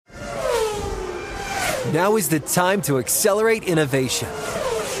Now is the time to accelerate innovation.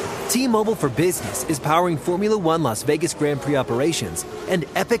 T-Mobile for Business is powering Formula One Las Vegas Grand Prix operations and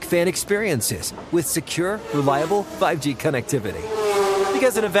epic fan experiences with secure, reliable 5G connectivity.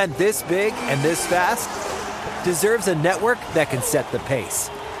 Because an event this big and this fast deserves a network that can set the pace.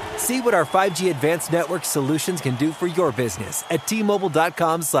 See what our 5G advanced network solutions can do for your business at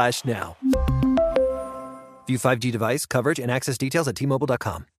T-Mobile.com/now. View 5G device coverage and access details at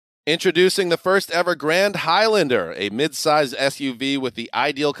T-Mobile.com. Introducing the first ever Grand Highlander, a mid-sized SUV with the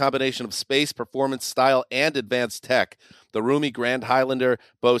ideal combination of space, performance, style, and advanced tech. The roomy Grand Highlander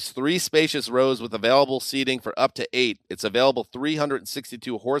boasts 3 spacious rows with available seating for up to 8. Its available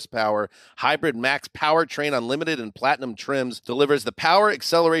 362 horsepower hybrid max powertrain unlimited and platinum trims delivers the power,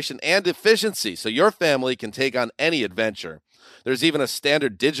 acceleration, and efficiency so your family can take on any adventure. There's even a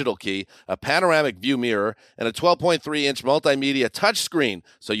standard digital key, a panoramic view mirror, and a 12.3-inch multimedia touchscreen,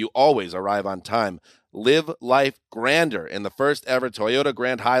 so you always arrive on time. Live life grander in the first ever Toyota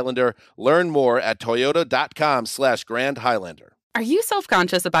Grand Highlander. Learn more at toyota.com/Grand Highlander. Are you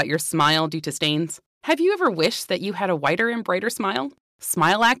self-conscious about your smile due to stains? Have you ever wished that you had a whiter and brighter smile?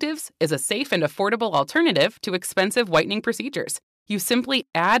 Smile Actives is a safe and affordable alternative to expensive whitening procedures. You simply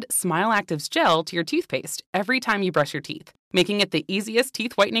add Smile Actives gel to your toothpaste every time you brush your teeth, making it the easiest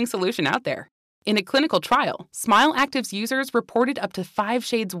teeth whitening solution out there. In a clinical trial, Smile Actives users reported up to 5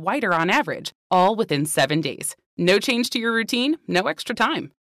 shades whiter on average, all within 7 days. No change to your routine, no extra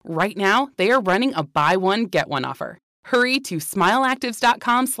time. Right now, they are running a buy one, get one offer. Hurry to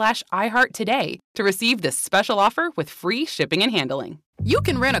smileactives.com/iHeart today to receive this special offer with free shipping and handling. You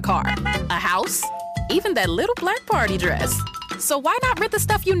can rent a car, a house, even that little black party dress. So why not rent the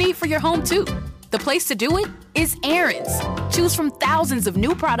stuff you need for your home, too? The place to do it is Aaron's. Choose from thousands of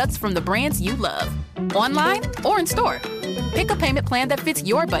new products from the brands you love, online or in store. Pick a payment plan that fits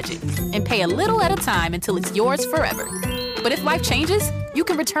your budget and pay a little at a time until it's yours forever. But if life changes, you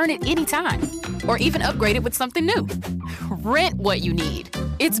can return it anytime or even upgrade it with something new. Rent what you need.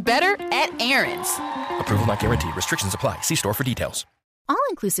 It's better at Aaron's. Approval not guaranteed. Restrictions apply. See store for details.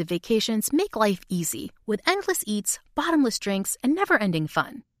 All-inclusive vacations make life easy with endless eats, bottomless drinks, and never-ending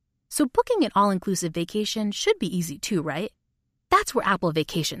fun. So booking an all-inclusive vacation should be easy too, right? That's where Apple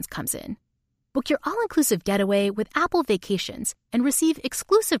Vacations comes in. Book your all-inclusive getaway with Apple Vacations and receive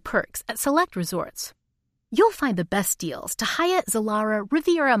exclusive perks at select resorts. You'll find the best deals to Hyatt, Zilara,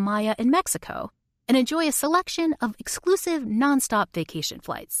 Riviera Maya in Mexico and enjoy a selection of exclusive non-stop vacation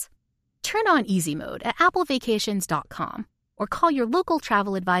flights. Turn on easy mode at applevacations.com or call your local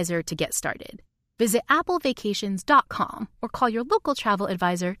travel advisor to get started. Visit applevacations.com or call your local travel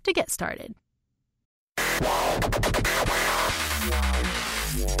advisor to get started.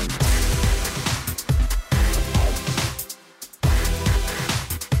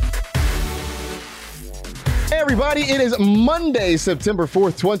 Hey everybody, it is Monday, September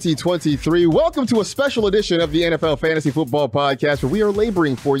 4th, 2023. Welcome to a special edition of the NFL Fantasy Football Podcast, where we are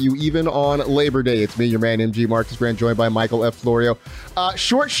laboring for you even on Labor Day. It's me, your man, MG Marcus Grant, joined by Michael F. Florio.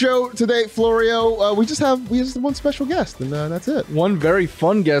 Short show today, Florio. We just have one special guest, and that's it. One very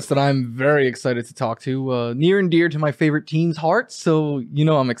fun guest that I'm very excited to talk to, near and dear to my favorite team's hearts. So,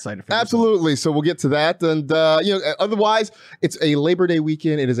 I'm excited for this. Absolutely. So we'll get to that. And, otherwise, it's a Labor Day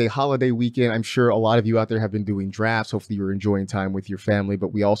weekend. It is a holiday weekend. I'm sure a lot of you out there have been doing drafts. Hopefully you're enjoying time with your family, but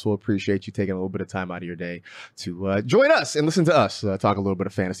we also appreciate you taking a little bit of time out of your day to join us and listen to us talk a little bit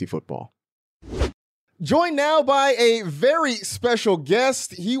of fantasy football. Joined now by a very special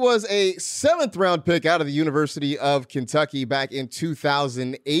guest. He was a 7th round pick out of the University of Kentucky back in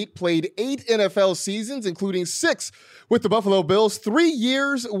 2008, played 8 NFL seasons, including 6 with the Buffalo Bills, 3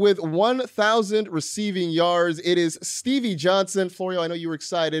 years with 1,000 receiving yards. It is Stevie Johnson. Florio, I know you were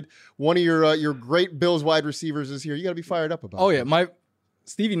excited. One of your great Bills wide receivers is here. You got to be fired up about it. Oh, yeah.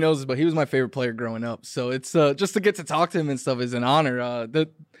 Stevie knows this, but he was my favorite player growing up. So it's just to get to talk to him and stuff is an honor. The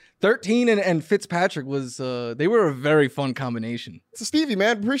 13 and Fitzpatrick was they were a very fun combination. So Stevie,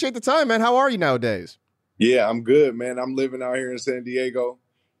 man, appreciate the time, man. How are you nowadays? Yeah, I'm good, man. I'm living out here in San Diego.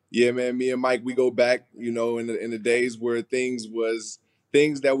 Yeah, man, me and Mike, we go back, in the days where things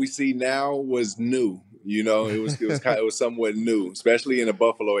that we see now was new. It was somewhat new, especially in the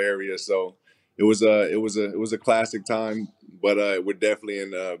Buffalo area. So it was a classic time, but we're definitely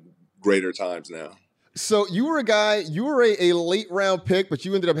in greater times now. So you were a late round pick, but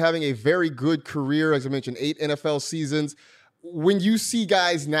you ended up having a very good career. As I mentioned, 8 NFL seasons. When you see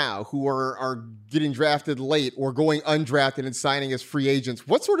guys now who are getting drafted late or going undrafted and signing as free agents,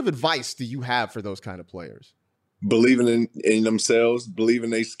 what sort of advice do you have for those kind of players? Believing in themselves, believing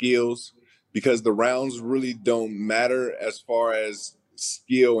their skills, because the rounds really don't matter as far as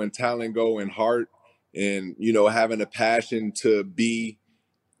skill and talent go and heart. and, you know, having a passion to be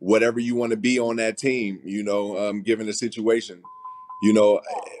whatever you want to be on that team, you know, given the situation. You know,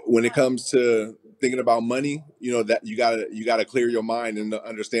 when it comes to thinking about money, you know, that you gotta clear your mind and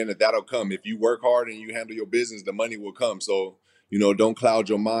understand that that'll come. If you work hard and you handle your business, the money will come. So, you know, don't cloud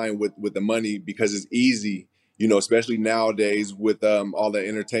your mind with the money, because it's easy, you know, especially nowadays with all the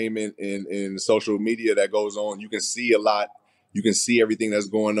entertainment and social media that goes on. You can see a lot. You can see everything that's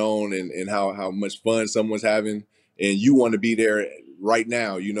going on, and how much fun someone's having, and you want to be there right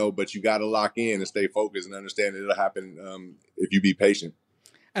now, you know, but you got to lock in and stay focused and understand that it'll happen if you be patient.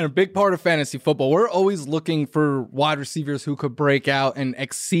 And a big part of fantasy football, we're always looking for wide receivers who could break out and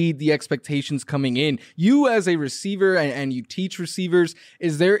exceed the expectations coming in. You as a receiver, and you teach receivers,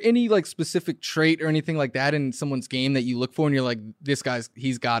 is there any like specific trait or anything like that in someone's game that you look for and you're like, this guy's,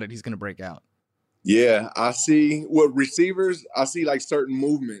 he's got it, he's going to break out? Yeah, I see with receivers, I see like certain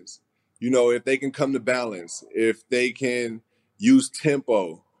movements, you know, if they can come to balance, if they can use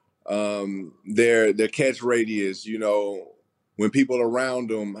tempo, their catch radius, you know, when people are around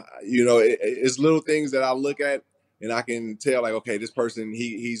them, you know, it's little things that I look at and I can tell like, okay, this person,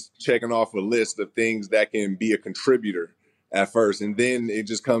 he's checking off a list of things that can be a contributor at first. And then it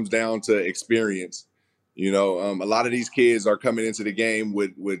just comes down to experience. You know, a lot of these kids are coming into the game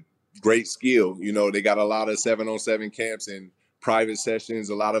with great skill. You know, they got a lot of 7-on-7 camps and private sessions.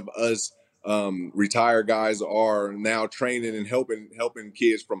 A lot of us retired guys are now training and helping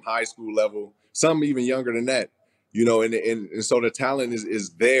kids from high school level, some even younger than that, you know, and so the talent is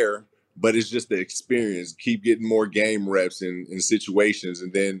there, but it's just the experience. Keep getting more game reps in situations.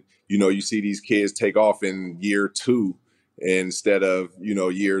 And then, you know, you see these kids take off in year 2 instead of, you know,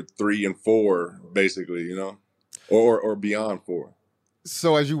 year 3 and 4, basically, you know, or beyond 4.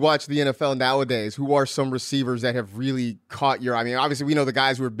 So as you watch the NFL nowadays, who are some receivers that have really caught your, I mean, obviously we know the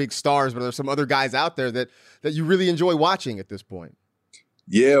guys who are big stars, but there's some other guys out there that you really enjoy watching at this point?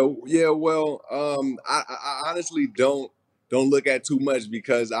 Yeah. Well, I honestly don't look at too much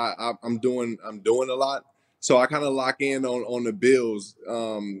because I'm doing a lot. So I kind of lock in on the Bills,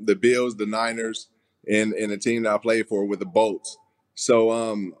 the Niners, and the team that I play for with the Bolts. So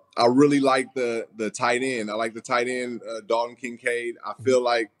I really like the tight end. I like the tight end, Dalton Kincaid. I feel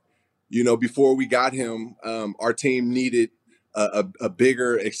like, you know, before we got him, our team needed a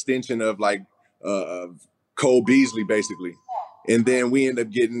bigger extension of like Cole Beasley, basically. And then we end up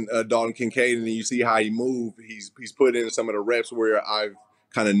getting Dalton Kincaid, and then you see how he moved. He's put in some of the reps where I've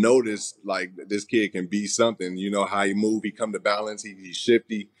kind of noticed like this kid can be something. You know how he move, he come to balance, he's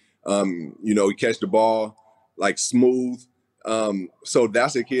shifty. You know, he catch the ball like smooth. So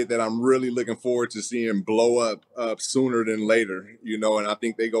that's a kid that I'm really looking forward to seeing blow up sooner than later. You know, and I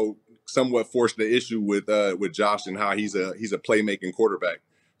think they go somewhat force the issue with Josh and how he's a playmaking quarterback.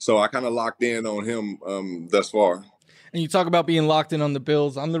 So I kind of locked in on him thus far. And you talk about being locked in on the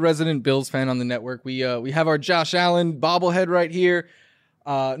Bills. I'm the resident Bills fan on the network. We have our Josh Allen bobblehead right here.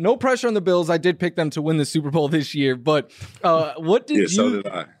 No pressure on the Bills. I did pick them to win the Super Bowl this year. But what did so did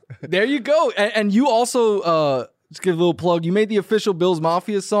I. There you go. And you also, just give a little plug, you made the official Bills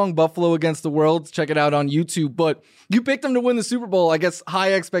Mafia song, Buffalo Against the World. Check it out on YouTube. But you picked them to win the Super Bowl. I guess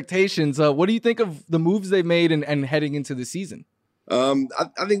high expectations. What do you think of the moves they've made and heading into the season? I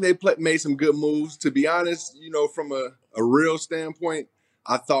think they made some good moves. To be honest, you know, from a real standpoint,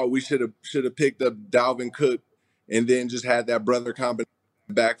 I thought we should have picked up Dalvin Cook and then just had that brother combination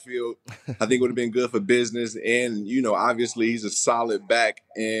backfield. I think it would have been good for business. And, you know, obviously he's a solid back.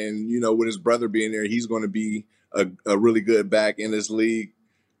 And, you know, with his brother being there, he's going to be a really good back in this league.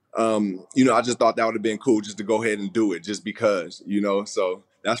 You know, I just thought that would have been cool just to go ahead and do it just because, you know. So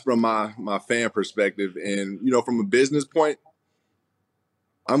that's from my fan perspective. And, you know, from a business point,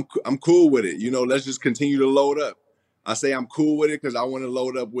 I'm cool with it. You know, let's just continue to load up. I say I'm cool with it because I want to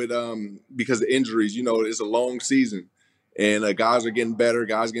load up with because of injuries. You know, it's a long season, and guys are getting better,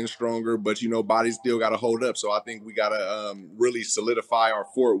 guys getting stronger, but you know, bodies still got to hold up. So I think we got to really solidify our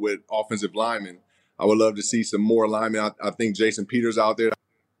fort with offensive linemen. I would love to see some more linemen. I think Jason Peters out there. It'd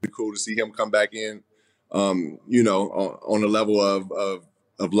be cool to see him come back in. You know, on the level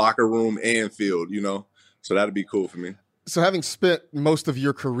of locker room and field. You know, so that'd be cool for me. So having spent most of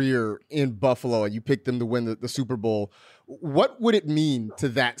your career in Buffalo and you picked them to win the Super Bowl, what would it mean to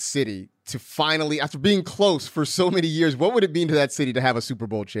that city to finally, after being close for so many years, what would it mean to that city to have a Super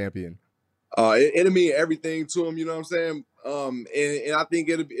Bowl champion? It'll mean everything to them, you know what I'm saying? And I think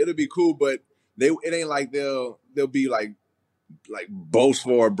it'll be cool, but it ain't like they'll be like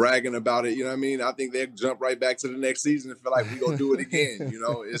boastful or bragging about it, you know what I mean? I think they'll jump right back to the next season and feel like we're gonna do it again. You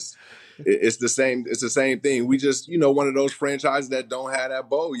know, it's the same thing. We just, you know, one of those franchises that don't have that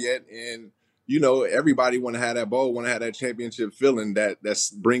bowl yet. And, everybody want to have that bowl, want to have that championship feeling that's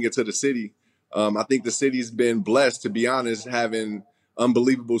bring it to the city. I think the city's been blessed, to be honest, having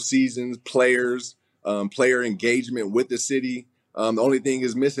unbelievable seasons, players, player engagement with the city. The only thing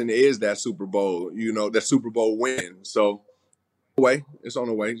is missing is that Super Bowl, that Super Bowl win. So it's on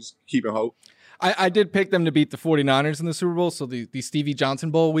the way. Just keeping hope. I did pick them to beat the 49ers in the Super Bowl, so the Stevie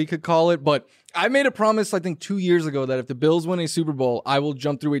Johnson Bowl, we could call it. But I made a promise, I think 2 years ago, that if the Bills win a Super Bowl, I will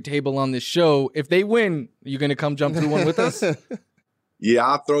jump through a table on this show. If they win, you going to come jump through one with us? Yeah,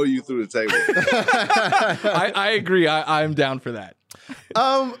 I'll throw you through the table. I agree. I'm down for that.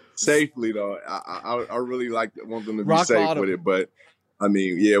 Safely, though. I really want them to be rock safe bottom. with it. But, I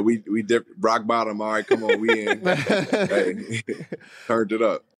mean, yeah, we rock bottom. All right, come on, we in. Hey, turned it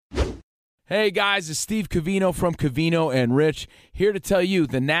up. Hey guys, it's Steve Covino from Covino and Rich, here to tell you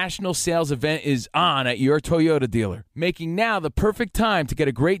the national sales event is on at your Toyota dealer, making now the perfect time to get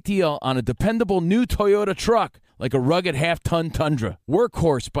a great deal on a dependable new Toyota truck, like a rugged half-ton Tundra.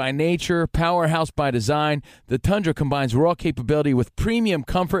 Workhorse by nature, powerhouse by design, the Tundra combines raw capability with premium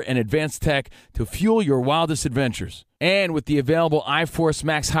comfort and advanced tech to fuel your wildest adventures. And with the available iForce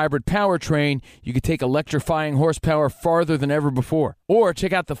Max hybrid powertrain, you can take electrifying horsepower farther than ever before. Or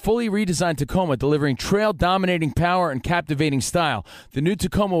check out the fully redesigned Tacoma, delivering trail-dominating power and captivating style. The new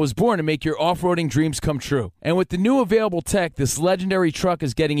Tacoma was born to make your off-roading dreams come true. And with the new available tech, this legendary truck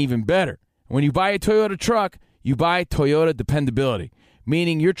is getting even better. When you buy a Toyota truck, you buy Toyota dependability,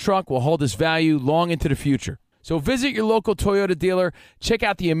 meaning your truck will hold its value long into the future. So visit your local Toyota dealer. Check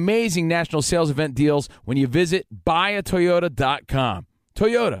out the amazing national sales event deals when you visit buyatoyota.com.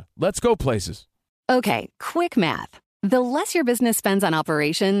 Toyota, let's go places. Okay, quick math. The less your business spends on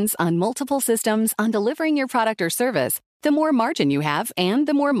operations, on multiple systems, on delivering your product or service, the more margin you have and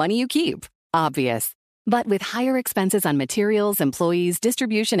the more money you keep. Obvious. But with higher expenses on materials, employees,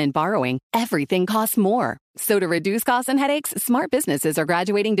 distribution, and borrowing, everything costs more. So to reduce costs and headaches, smart businesses are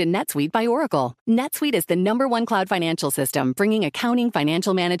graduating to NetSuite by Oracle. NetSuite is the #1 cloud financial system, bringing accounting,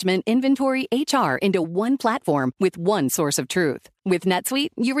 financial management, inventory, HR into one platform with one source of truth. With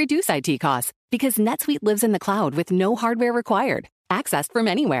NetSuite, you reduce IT costs because NetSuite lives in the cloud with no hardware required, accessed from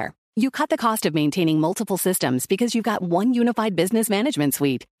anywhere. You cut the cost of maintaining multiple systems because you've got one unified business management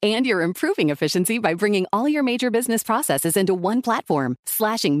suite. And you're improving efficiency by bringing all your major business processes into one platform,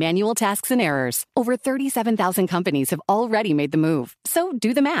 slashing manual tasks and errors. Over 37,000 companies have already made the move. So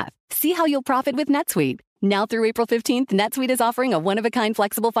do the math. See how you'll profit with NetSuite. Now through April 15th, NetSuite is offering a one-of-a-kind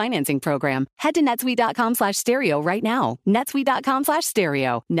flexible financing program. Head to netsuite.com/stereo right now.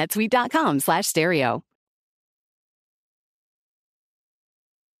 netsuite.com/stereo. netsuite.com/stereo.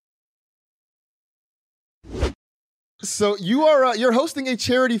 So you're hosting a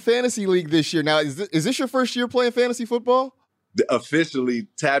charity fantasy league this year. Now, is this your first year playing fantasy football? Officially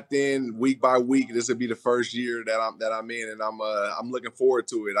tapped in week by week. This will be the first year that I'm in, and I'm looking forward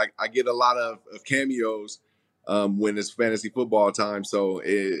to it. I get a lot of cameos when it's fantasy football time, so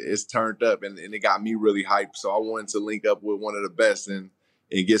it's turned up, and it got me really hyped. So I wanted to link up with one of the best and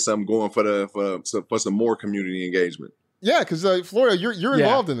get something going for some more community engagement. Yeah, because Florida, you're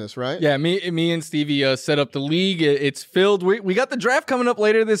involved in this, right? Yeah, me and Stevie set up the league. It's filled. We got the draft coming up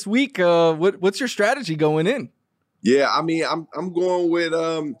later this week. What's your strategy going in? Yeah, I mean, I'm going with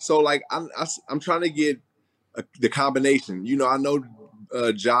I'm trying to get the combination. I know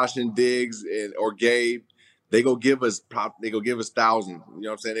Josh and Diggs or Gabe, they go give us thousands. You know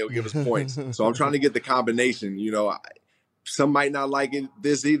what I'm saying? They'll give us points. So I'm trying to get the combination. Some might not like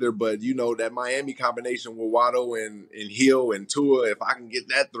this either, but that Miami combination with Waddle and Hill and Tua, if I can get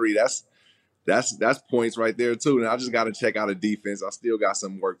that three, that's points right there too. And I just got to check out a defense. I still got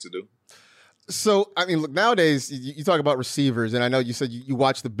some work to do. So, I mean, look, nowadays you talk about receivers, and I know you said you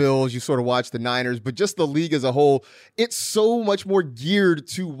watch the Bills, you sort of watch the Niners, but just the league as a whole, it's so much more geared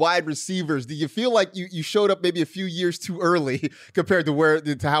to wide receivers. Do you feel like you showed up maybe a few years too early compared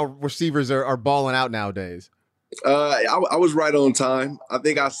to how receivers are balling out nowadays? I was right on time. I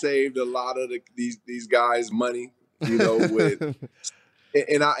think I saved a lot of these guys money, with and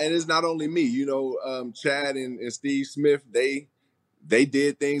it's not only me, Chad and Steve Smith, they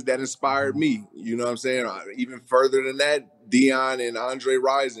did things that inspired me. You know what I'm saying? Even further than that, Dion and Andre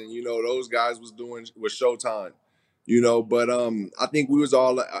Rison, those guys was Showtime. But I think we was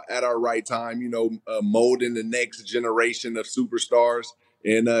all at our right time, molding the next generation of superstars.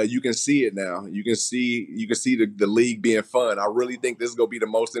 And you can see it now. You can see the league being fun. I really think this is going to be the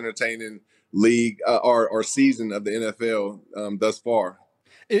most entertaining league or season of the NFL thus far.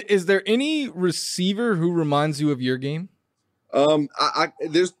 Is there any receiver who reminds you of your game?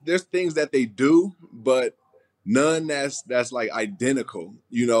 There's things that they do, but none that's like identical,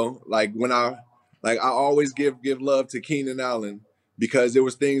 you know. Like I always give love to Keenan Allen because there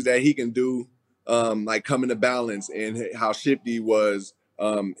was things that he can do, like coming to balance, and how shifty was,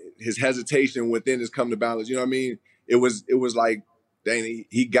 his hesitation within his come to balance. You know what I mean? It was like, dang,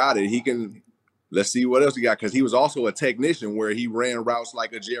 he got it. He can. Let's see what else he got, because he was also a technician where he ran routes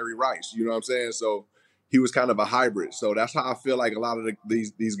like a Jerry Rice. You know what I'm saying? So he was kind of a hybrid. So that's how I feel like a lot of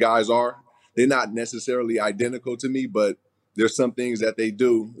these guys are. They're not necessarily identical to me, but there's some things that they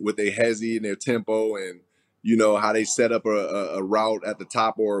do with their hezzy and their tempo, and you know how they set up a route at the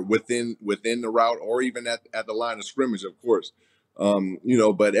top or within the route, or even at the line of scrimmage, of course. You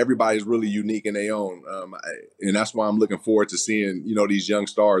know, but everybody's really unique in their own, and that's why I'm looking forward to seeing, you know, these young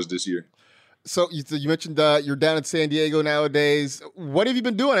stars this year. So you mentioned you're down in San Diego nowadays. What have you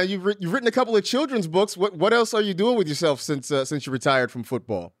been doing? You've written a couple of children's books. What else are you doing with yourself since you retired from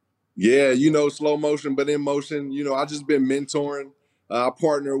football? Yeah, you know, slow motion, but in motion. You know, I just been mentoring. I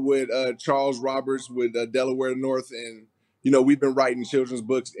partner with Charles Roberts with Delaware North, and you know, we've been writing children's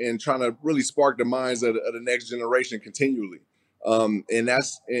books and trying to really spark the minds of the next generation continually. And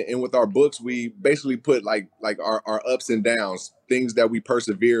with our books, we basically put like our ups and downs, things that we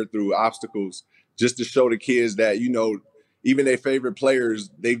persevered through, obstacles, just to show the kids that, you know, even their favorite players,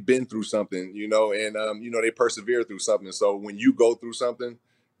 they've been through something, you know, and you know, they persevere through something. So when you go through something,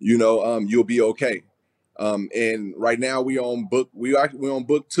 you know, you'll be okay. And right now we on book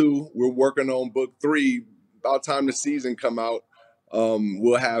 2. We're working on book 3. About time the season come out,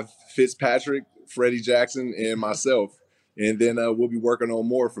 we'll have Fitzpatrick, Freddie Jackson, and myself. And then we'll be working on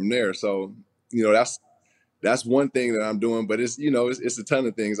more from there. So, you know, that's one thing that I'm doing, but it's, you know, it's a ton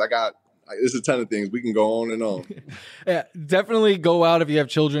of things. It's a ton of things. We can go on and on. Yeah, definitely go out if you have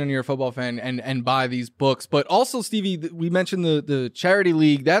children and you're a football fan and buy these books. But also, Stevie, we mentioned the charity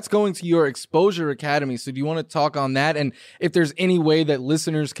league that's going to your Exposure Academy. So do you want to talk on that? And if there's any way that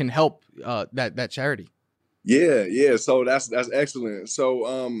listeners can help that charity? Yeah. So that's excellent.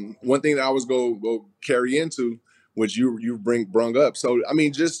 So one thing that I was go carry into, which you brung up. So, I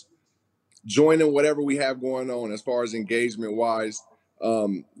mean, just joining whatever we have going on as far as engagement wise,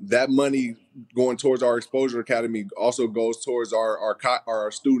 that money going towards our Exposure Academy also goes towards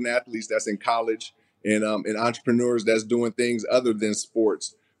our student athletes that's in college, and entrepreneurs that's doing things other than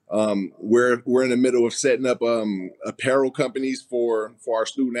sports. We're in the middle of setting up apparel companies for our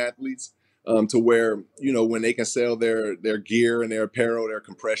student athletes, to where, you know, when they can sell their gear and their apparel, their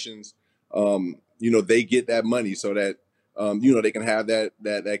compressions, you know, they get that money so that, you know, they can have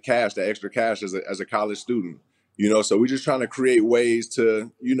that cash, that extra cash as a college student, you know. So we're just trying to create ways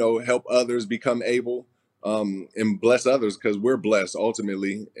to, you know, help others become able, and bless others, because we're blessed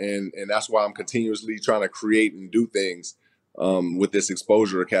ultimately. And that's why I'm continuously trying to create and do things, with this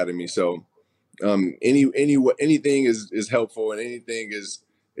Exposure Academy. So, anything is helpful, and anything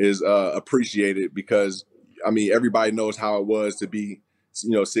is appreciated, because, I mean, everybody knows how it was to be,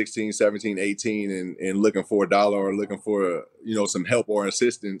 you know, 16, 17, 18 and looking for $1 or looking for, you know, some help or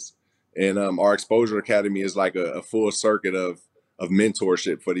assistance. And our Exposure Academy is like a full circuit of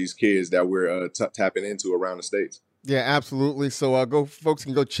mentorship for these kids that we're tapping into around the States. Yeah, absolutely. So folks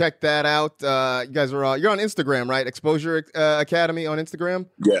can go check that out. You guys are you're on Instagram, right? Exposure Academy on Instagram?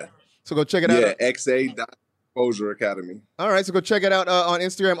 Yeah. So go check it out. Yeah, XA.Exposure Academy. All right, so go check it out on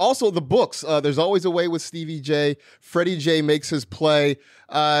Instagram. Also, the books. There's Always a Way with Stevie J. Freddie J makes his play.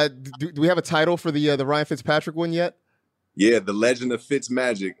 Do we have a title for the Ryan Fitzpatrick one yet? Yeah, The Legend of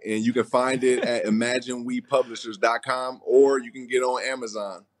Fitzmagic. And you can find it at imaginewepublishers.com, or you can get on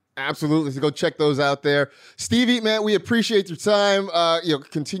Amazon. Absolutely. So go check those out there. Stevie, man, we appreciate your time. You know,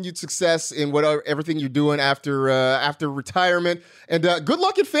 continued success in everything you're doing after retirement, and good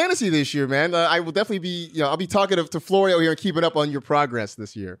luck in fantasy this year, man. I will definitely be, you know, I'll be talking to Florio here and keeping up on your progress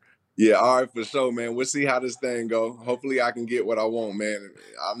this year. Yeah, all right, for sure, man. We'll see how this thing go. Hopefully I can get what I want, man.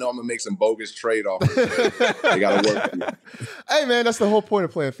 I know I'm going to make some bogus trade offers. They got to work for me. Hey, man, that's the whole point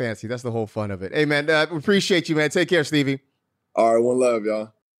of playing fantasy. That's the whole fun of it. Hey, man, we appreciate you, man. Take care, Stevie. All right, one love,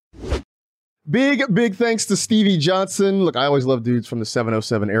 y'all. Big thanks to Stevie Johnson. Look, I always love dudes from the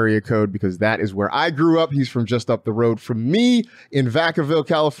 707 area code because that is where I grew up. He's from just up the road from me in Vacaville,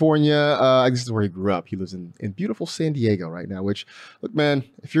 California. This is where he grew up. He lives in beautiful San Diego right now, which, look, man,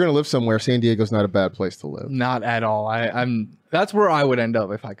 if you're going to live somewhere, San Diego's not a bad place to live. Not at all. I'm. That's where I would end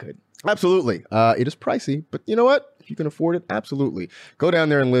up if I could. Absolutely. It is pricey, but you know what? If you can afford it, absolutely. Go down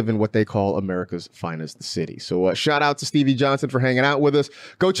there and live in what they call America's finest city. So shout out to Stevie Johnson for hanging out with us.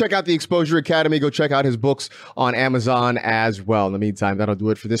 Go check out the Exposure Academy. Go check out his books on Amazon as well. In the meantime, that'll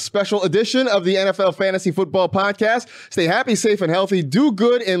do it for this special edition of the NFL Fantasy Football Podcast. Stay happy, safe, and healthy. Do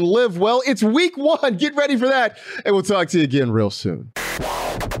good and live well. It's week 1. Get ready for that. And we'll talk to you again real soon.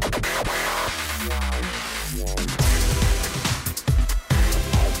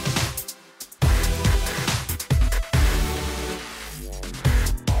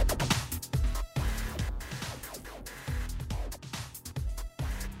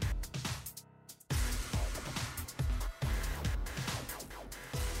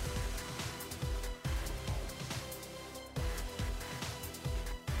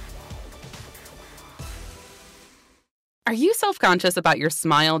 Are you self-conscious about your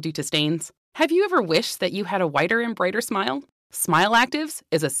smile due to stains? Have you ever wished that you had a whiter and brighter smile? Smile Actives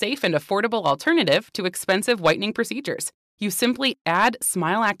is a safe and affordable alternative to expensive whitening procedures. You simply add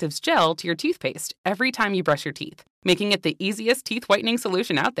Smile Actives gel to your toothpaste every time you brush your teeth, making it the easiest teeth whitening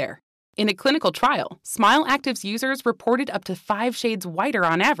solution out there. In a clinical trial, Smile Actives users reported up to 5 shades whiter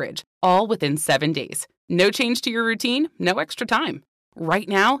on average, all within 7 days. No change to your routine, no extra time. Right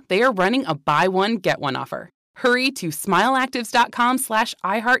now, they are running a buy one, get one offer. Hurry to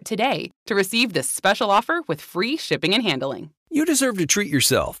smileactives.com/iHeart today to receive this special offer with free shipping and handling. You deserve to treat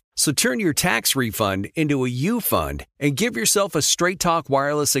yourself, so turn your tax refund into a U fund and give yourself a Straight Talk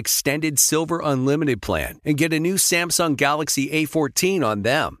Wireless Extended Silver Unlimited plan and get a new Samsung Galaxy A14 on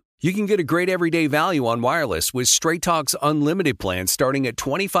them. You can get a great everyday value on wireless with Straight Talk's Unlimited plan starting at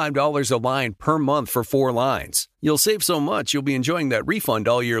 $25 a line per month for 4 lines. You'll save so much you'll be enjoying that refund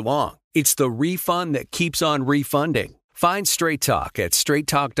all year long. It's the refund that keeps on refunding. Find Straight Talk at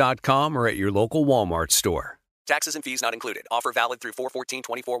straighttalk.com or at your local Walmart store. Taxes and fees not included. Offer valid through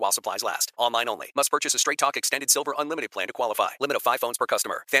 4/14/24 while supplies last. Online only. Must purchase a Straight Talk Extended Silver Unlimited plan to qualify. Limit of 5 phones per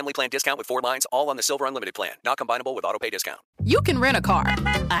customer. Family plan discount with 4 lines, all on the Silver Unlimited plan. Not combinable with autopay discount. You can rent a car,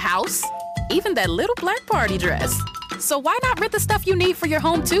 a house, even that little black party dress. So why not rent the stuff you need for your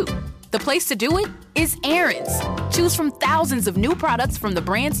home too? The place to do it is Aaron's. Choose from thousands of new products from the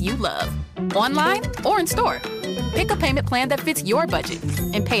brands you love, online or in store. Pick a payment plan that fits your budget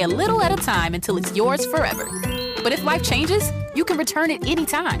and pay a little at a time until it's yours forever. But if life changes, you can return it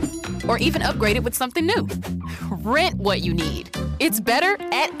anytime or even upgrade it with something new. Rent what you need. It's better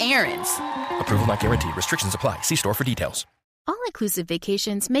at Aaron's. Approval not guaranteed. Restrictions apply. See store for details. All-inclusive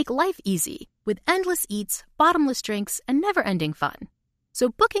vacations make life easy with endless eats, bottomless drinks, and never-ending fun. So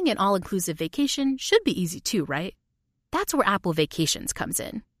booking an all-inclusive vacation should be easy too, right? That's where Apple Vacations comes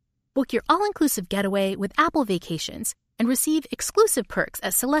in. Book your all-inclusive getaway with Apple Vacations and receive exclusive perks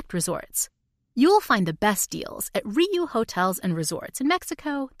at select resorts. You'll find the best deals at Riu Hotels and Resorts in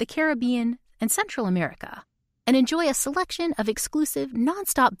Mexico, the Caribbean, and Central America, and enjoy a selection of exclusive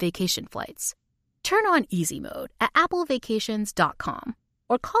non-stop vacation flights. Turn on easy mode at applevacations.com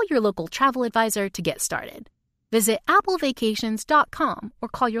or call your local travel advisor to get started. Visit applevacations.com or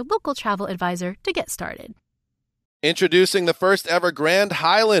call your local travel advisor to get started. Introducing the first ever Grand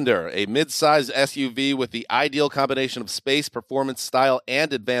Highlander, a mid-size SUV with the ideal combination of space, performance, style,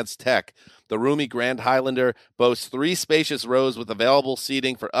 and advanced tech. The roomy Grand Highlander boasts 3 spacious rows with available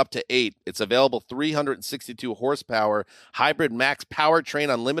seating for up to 8. Its available 362 horsepower hybrid max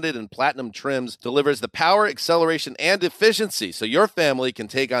powertrain unlimited and platinum trims delivers the power, acceleration, and efficiency so your family can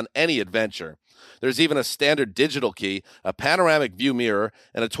take on any adventure. There's even a standard digital key, a panoramic view mirror,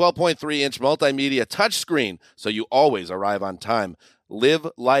 and a 12.3-inch multimedia touchscreen, so you always arrive on time. Live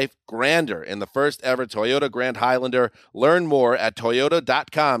life grander in the first ever Toyota Grand Highlander. Learn more at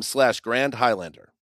toyota.com/Grand Highlander.